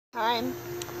Time.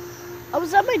 I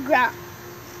was at my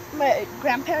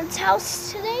grandparents'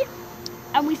 house today,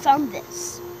 and we found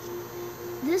this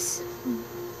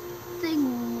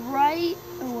thing right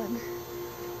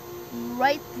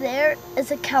there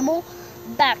is a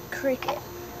camelback cricket.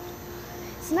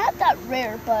 It's not that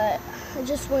rare, but I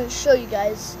just want to show you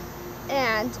guys.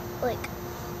 And like,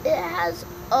 it has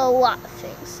a lot of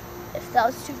things. If that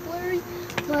was too blurry,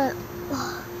 but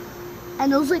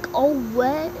and it was like all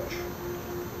wet.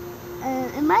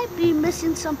 And it might be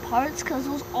missing some parts because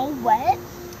it was all wet.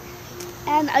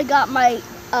 And I got my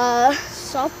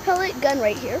soft pellet gun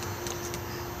right here.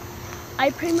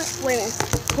 Wait a minute,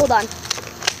 hold on.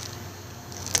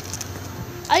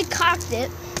 I cocked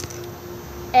it,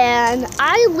 and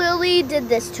I literally did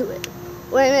this to it.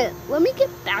 Wait a minute, let me get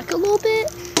back a little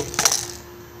bit.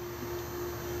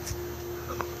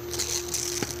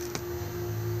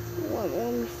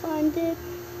 Let me find it.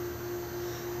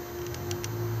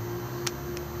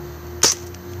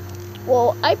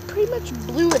 Well, I pretty much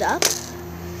blew it up,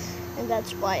 and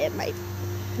that's why it might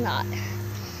not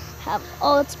have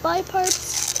all its body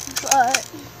parts,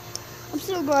 but I'm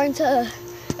still going to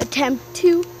attempt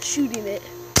to shooting it.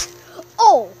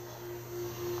 Oh!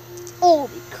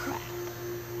 Holy crap.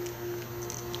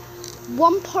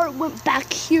 One part went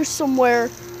back here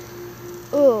somewhere.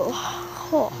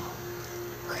 Oh,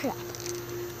 crap.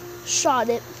 Shot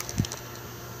it.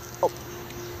 Oh.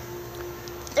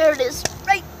 There it is,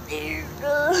 right there.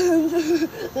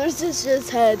 There's his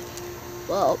head.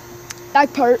 Well,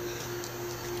 back part.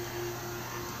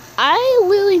 I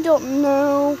really don't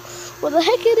know what the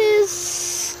heck it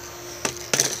is.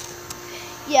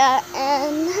 Yeah,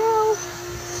 and now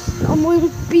I'm going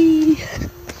to be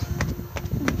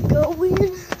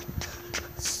going.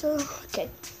 So, okay.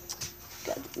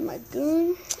 Got my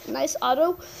gun. Nice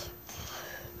auto.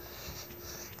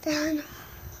 And,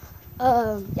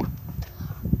 yeah.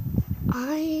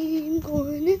 I'm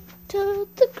going into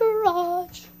the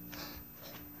garage.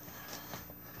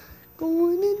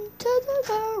 Going into the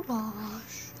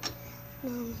garage.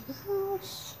 Now the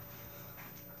house.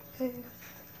 Okay.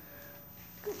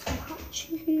 Got some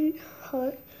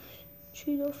hot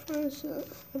Cheeto fries that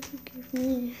give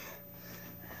me.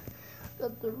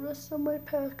 Got the rest of my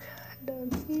pack down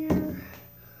here.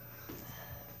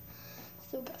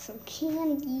 Still got some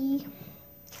candy.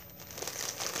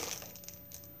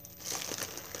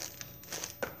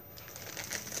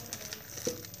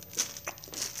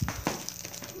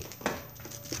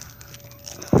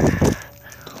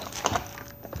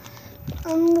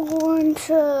 I'm going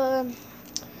to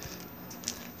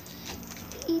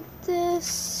eat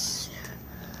this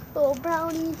little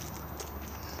brownie.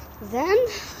 Then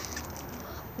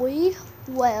we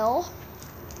will,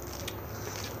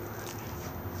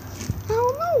 I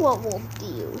don't know what we'll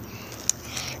do.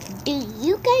 Do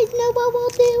you guys know what we'll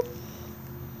do?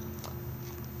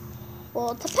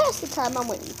 Well, to pass the time, I'm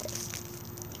going to eat this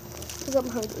because I'm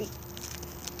hungry.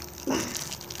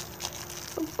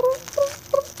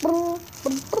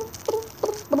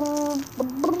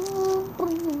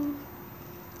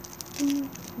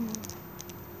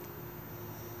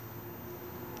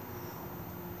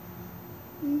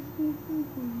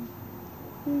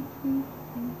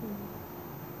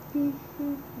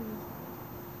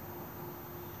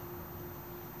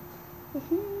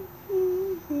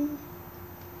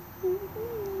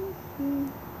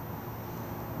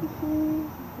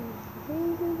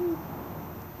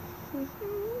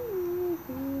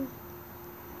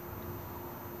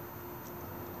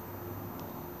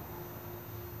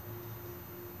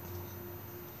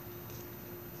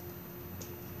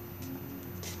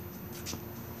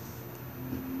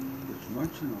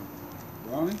 Munching on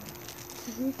brownie?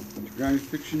 Is Granny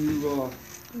fixing you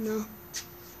No.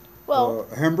 Well,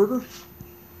 a hamburger?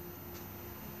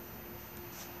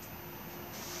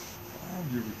 Oh,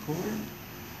 you recording?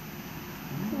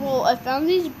 well, I found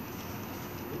these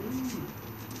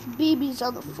BBs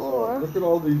on the floor. Look at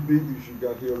all these BBs you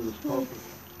got here on this carpet.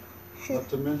 Not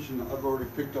to mention, I've already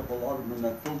picked up a lot of them in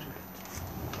that filter.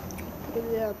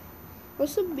 Yeah.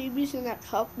 Most of the BBs in that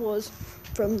cup was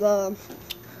from the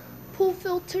pool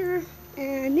filter,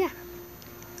 and yeah.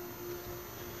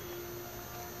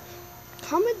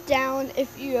 Comment down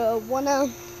if you wanna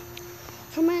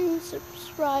comment and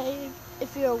subscribe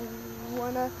if you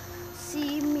wanna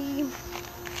see me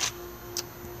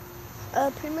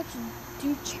pretty much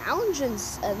do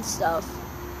challenges and stuff.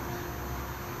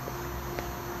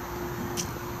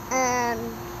 And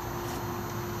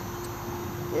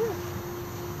yeah.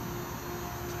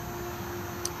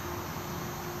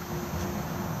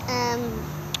 And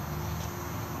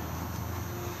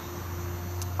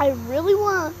I really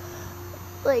want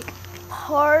to, like,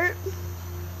 part,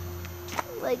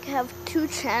 like have 2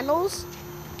 channels,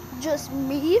 just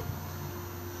me,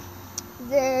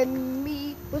 then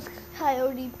me with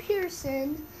Coyote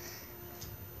Pearson,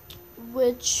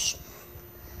 which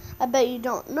I bet you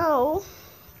don't know,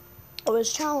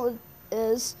 his channel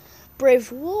is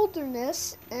Brave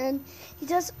Wilderness, and he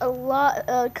does a lot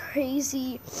of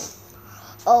crazy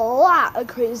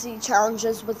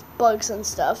challenges with bugs and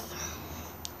stuff.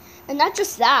 And not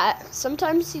just that,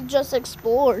 sometimes he just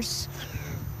explores.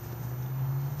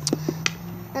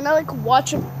 And I like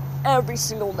watch him every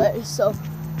single day, so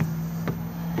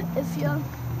if you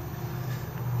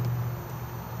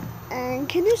and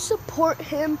can you support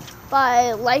him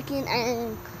by liking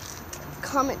and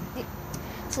commenting,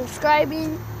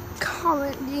 subscribing,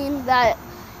 commenting that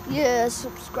you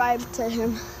subscribe to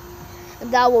him,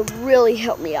 and that will really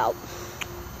help me out.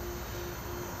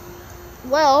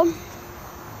 Well,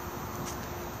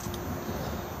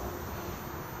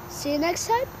 see you next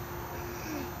time.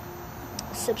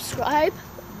 Subscribe,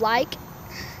 like,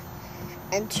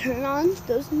 and turn on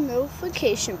those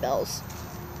notification bells.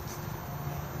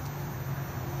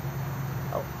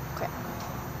 Oh, okay.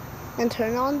 And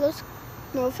turn on those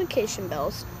notification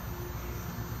bells.